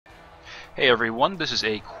Hey everyone, this is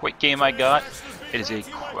a quick game I got. It is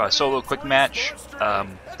a solo quick match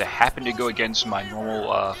that happened to go against my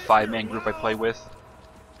normal 5-man group I play with.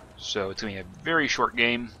 So it's going to be a very short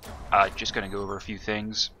game. Just going to go over a few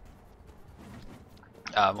things.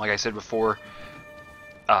 Like I said before,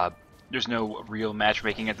 there's no real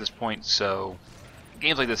matchmaking at this point, so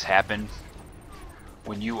games like this happen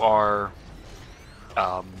when you are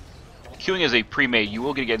queuing as a pre-made. You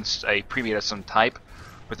will get against a pre-made of some type,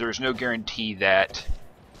 but there is no guarantee that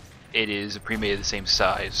it is a pre-made of the same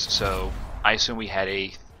size. So I assume we had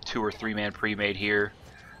a 2 or 3-man pre-made here,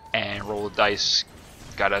 and roll of dice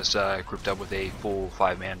got us grouped up with a full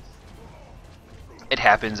 5-man. It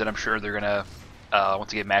happens, and I'm sure they're gonna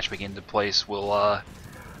once they get matchmaking into place, we'll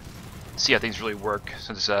see how things really work,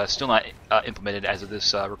 since it's still not implemented as of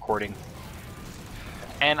this recording.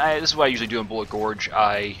 And this is what I usually do in Bullet Gorge.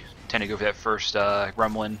 I tend to go for that first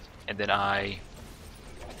gremlin, and then I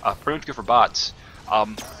pretty much go for bots.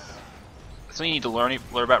 Something you need to learn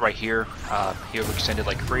about right here. He overextended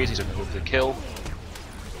like crazy, so I'm going to go for the kill.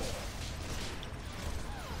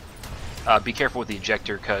 Be careful with the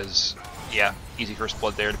ejector, because, yeah, easy first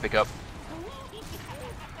blood there to pick up.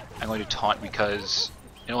 I'm going to taunt because,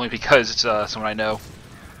 and only because it's someone I know.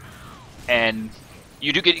 And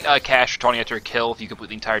you do get cash for taunting after a kill if you complete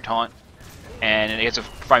the entire taunt. And against a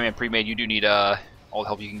 5-man pre-made, you do need all the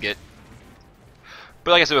help you can get.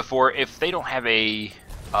 But like I said before, if they don't have a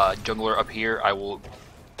jungler up here, I will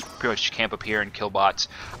pretty much camp up here and kill bots.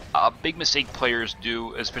 A big mistake players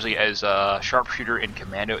do, especially as sharpshooter and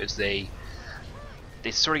commando, is they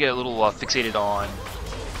sort of get a little fixated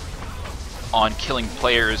on killing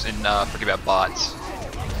players and forget about bots.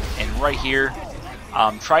 And right here,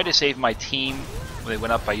 tried to save my team when they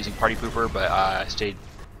went up by using Party Pooper, but I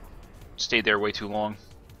stayed there way too long,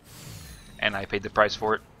 and I paid the price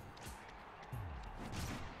for it.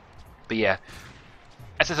 But yeah,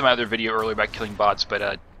 I said in my other video earlier about killing bots,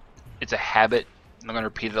 but it's a habit. I'm going to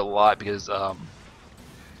repeat it a lot because a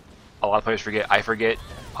lot of players forget. I forget.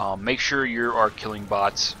 Make sure you are killing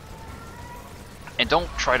bots, and don't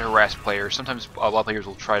try to harass players. Sometimes a lot of players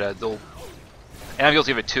will try to, and I'm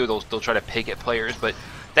guilty of it too, they'll try to pick at players, but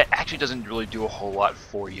that actually doesn't really do a whole lot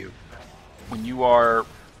for you. When you are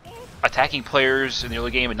attacking players in the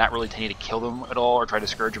early game and not really intending to kill them at all, or try to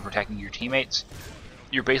discourage them from attacking your teammates,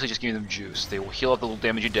 you're basically just giving them juice. They will heal up the little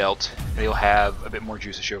damage you dealt, and they'll have a bit more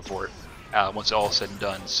juice to show for it once all is said and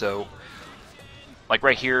done. So, like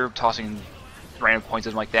right here, tossing random points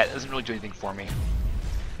and like that doesn't really do anything for me.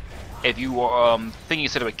 If you are thinking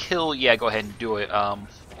instead of a kill, yeah, go ahead and do it.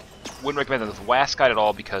 Wouldn't recommend that with Wascott at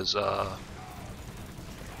all, because it's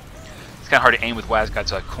kind of hard to aim with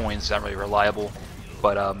Wascott's coins. It's not really reliable.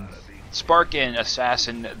 But Spark and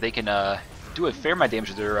Assassin, they can do a fair amount of damage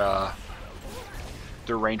to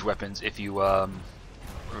their range weapons if you if a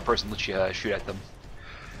person lets you shoot at them,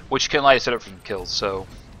 which can allow you to set up for some kills. So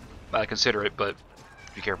consider it, but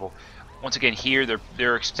be careful. Once again, here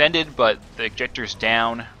they're extended, but the ejector's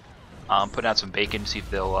down. Putting out some bacon to see if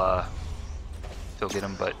they'll get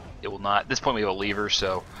them, but it will not. At this point, we have a lever,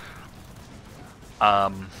 so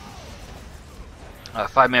a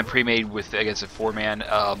 5-man pre-made with against a 4-man,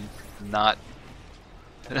 not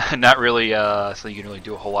really something you can really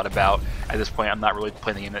do a whole lot about. At this point, I'm not really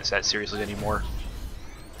playing the game that seriously anymore.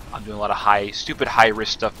 I'm doing a lot of stupid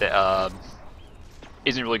high-risk stuff that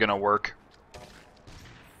isn't really going to work.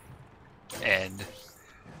 And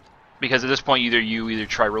because at this point, you either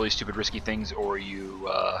try really stupid, risky things, or you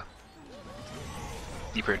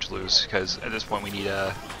pretty much lose. Because at this point, we need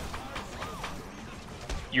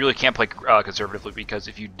you really can't play conservatively, because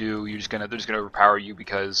if you do, they're just gonna overpower you,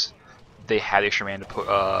 because they have the extra man to put.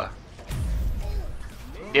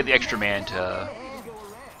 They have the extra man to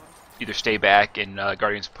either stay back in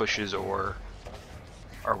Guardian's pushes or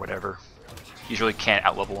whatever. You really can't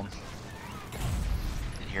outlevel them.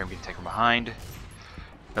 And here I'm getting taken from behind.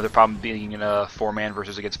 Another problem being in a 4-man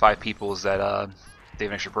versus against 5 people is that they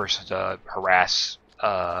have an extra person to harass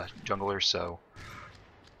junglers, so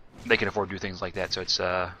they can afford to do things like that. So it's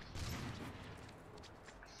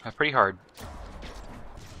pretty hard.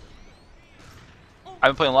 I've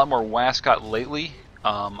been playing a lot more Wascott lately.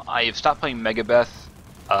 I have stopped playing Megabeth.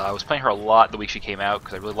 I was playing her a lot the week she came out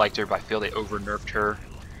because I really liked her, but I feel they over-nerfed her.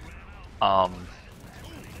 I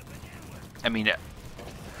mean,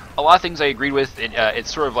 a lot of things I agreed with.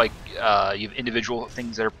 It's sort of like you have individual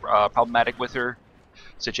things that are problematic with her,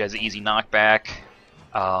 such as the easy knockback,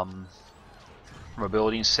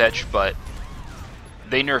 mobility and such, but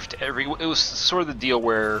they nerfed it was sort of the deal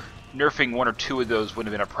where nerfing 1 or 2 of those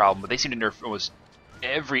wouldn't have been a problem, but they seem to nerf almost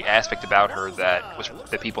every aspect about her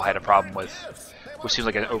that people had a problem with. which seems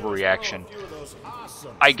like an overreaction.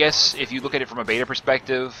 I guess if you look at it from a beta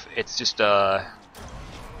perspective, it's just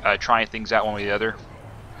trying things out one way or the other.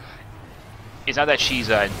 It's not that she's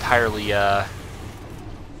entirely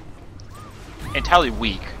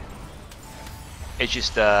weak. It's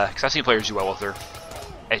just because I've seen players do well with her.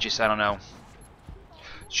 It's just, I don't know.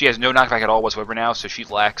 She has no knockback at all whatsoever now, so she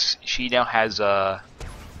lacks. She now has worse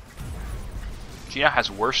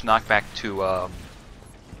knockback to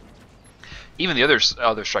even the other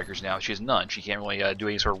strikers now. She has none. She can't really do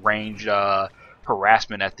any sort of ranged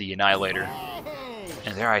harassment at the Annihilator.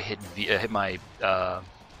 And there I hit my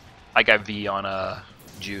I got V on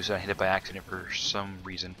Juice. I hit it by accident for some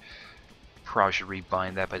reason. Probably should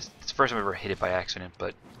rebind that, but it's the first time I've ever hit it by accident.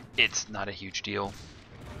 But it's not a huge deal.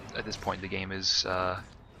 At this point, the game is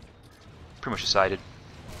pretty much decided.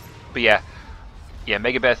 But yeah,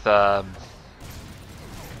 Megabeth. I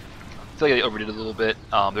feel like they overdid it a little bit.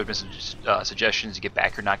 There have been some suggestions to get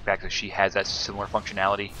back her knockback because she has that similar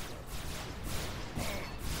functionality.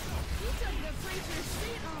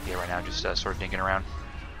 Yeah, right now I'm just sort of thinking around.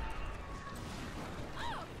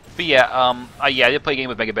 But yeah, I did play a game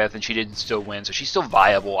with Megabeth and she did still win, so she's still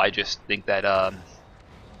viable. I just think that I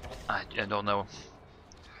don't know.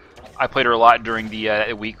 I played her a lot during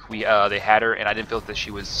the week they had her, and I didn't feel that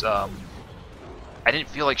she was. I didn't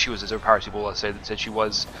feel like she was as overpowered as people said she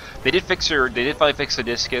was. They did fix her. They did finally fix the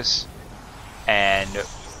discus, and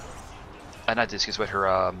not discus, but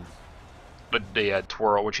her the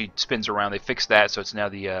twirl when she spins around. They fixed that, so it's now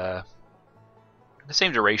the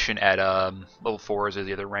same duration at level 4 as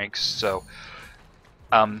the other ranks. So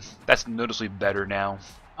that's noticeably better now.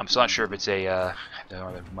 I'm still not sure if it's a. I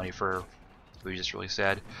don't have money for. Which is really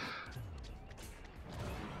sad.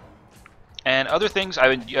 And other things,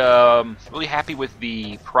 I've been really happy with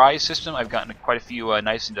the prize system. I've gotten quite a few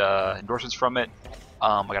nice endorsements from it.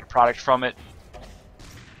 I got a product from it.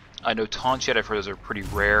 I know taunts yet. I've heard those are pretty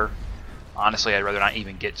rare. Honestly, I'd rather not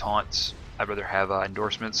even get taunts. I'd rather have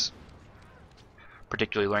endorsements,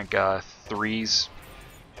 particularly rank 3s.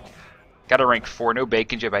 Got a rank 4, no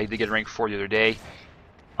bacon yet, but I did get a rank 4 the other day.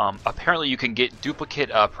 Apparently, you can get duplicate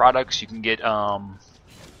products. You can get, you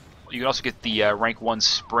can also get the rank 1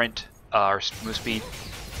 sprint or move speed.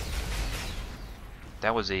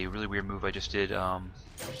 That was a really weird move I just did. I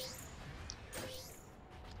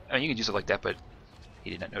mean, you can use it like that, but he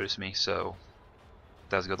did not notice me, so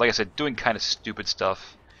that was good. Like I said, doing kind of stupid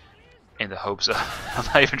stuff in the hopes of I'm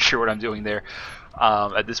not even sure what I'm doing there.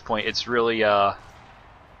 At this point, it's really as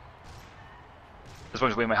long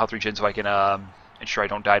as I wait my health regen so I can ensure I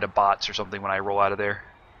don't die to bots or something when I roll out of there.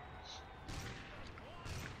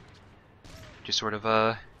 Just sort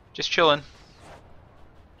of just chilling.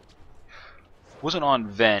 Wasn't on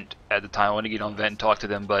vent at the time. I wanted to get on vent and talk to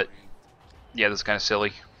them, but yeah, this is kind of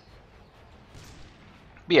silly.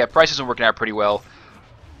 But yeah, prices are working out pretty well.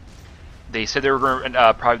 They said they were going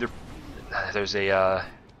to probably. There's a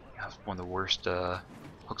one of the worst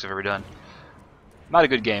hooks I've ever done. Not a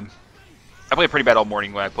good game. I played pretty bad all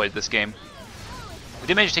morning when I played this game. We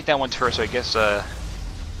did manage to take down one turret, so I guess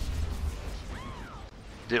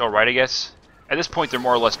did alright, I guess. At this point, they're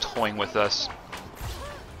more or less toying with us,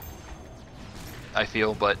 I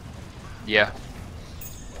feel, but yeah.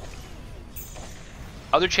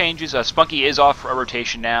 Other changes, Spunky is off a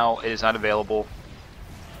rotation now. It is not available.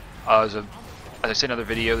 As I said in another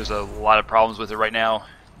video, there's a lot of problems with it right now,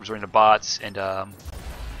 resorting to bots, and I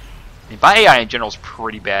mean, bot AI in general is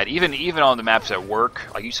pretty bad. Even on the maps at work,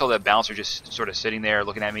 like you saw that bouncer just sort of sitting there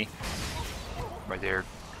looking at me, right there.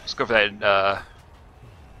 Let's go for that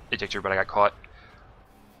detector, but I got caught.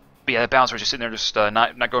 But yeah, that bouncer was just sitting there, just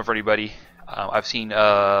not going for anybody. I've seen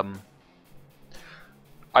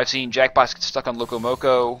Jackbots get stuck on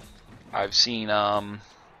Locomoco. I've seen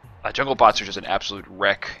Jungle Bots are just an absolute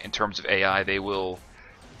wreck in terms of AI.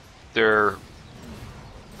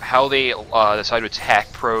 How they decide to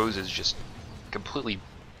attack pros is just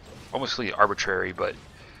almost completely arbitrary, but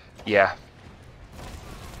yeah.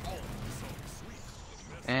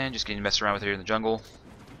 And just getting messed around with here in the jungle.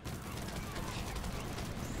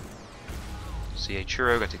 See a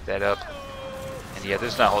churro, gotta take that up. And yeah,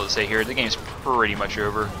 there's not a whole to say here. The game's pretty much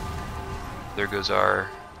over. There goes our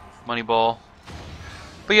money ball.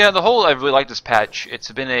 But yeah, the whole, I really like this patch. It's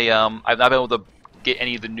been a I've not been able to get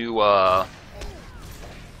any of the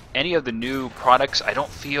new products. I don't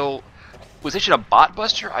feel, with addition of Bot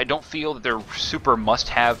Buster, I don't feel that they're super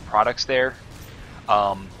must-have products there.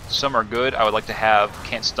 Some are good. I would like to have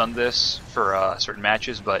Can't Stun This for certain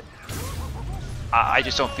matches, but I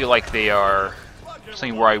just don't feel like they are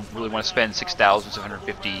something where I really want to spend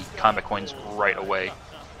 6,750 combat coins right away.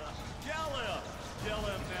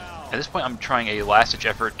 At this point, I'm trying a last-ditch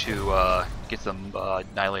effort to get the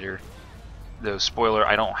Annihilator. Though, spoiler,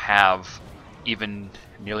 I don't have even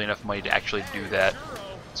nearly enough money to actually do that.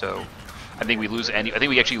 So, I think we lose I think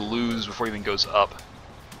we actually lose before it even goes up.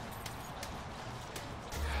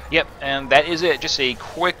 Yep, and that is it. Just a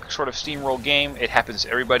quick sort of steamroll game. It happens to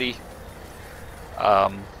everybody.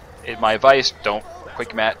 My advice, don't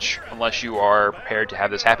quick match unless you are prepared to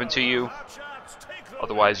have this happen to you.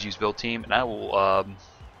 Otherwise, use build team, and I will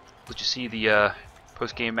let you see the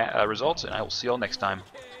post-game results, and I will see you all next time.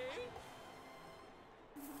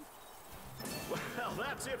 Well,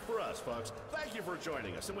 that's it for us, folks. Thank you for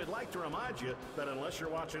joining us, and we'd like to remind you that unless you're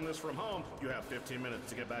watching this from home, you have 15 minutes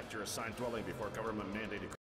to get back to your assigned dwelling before government-mandated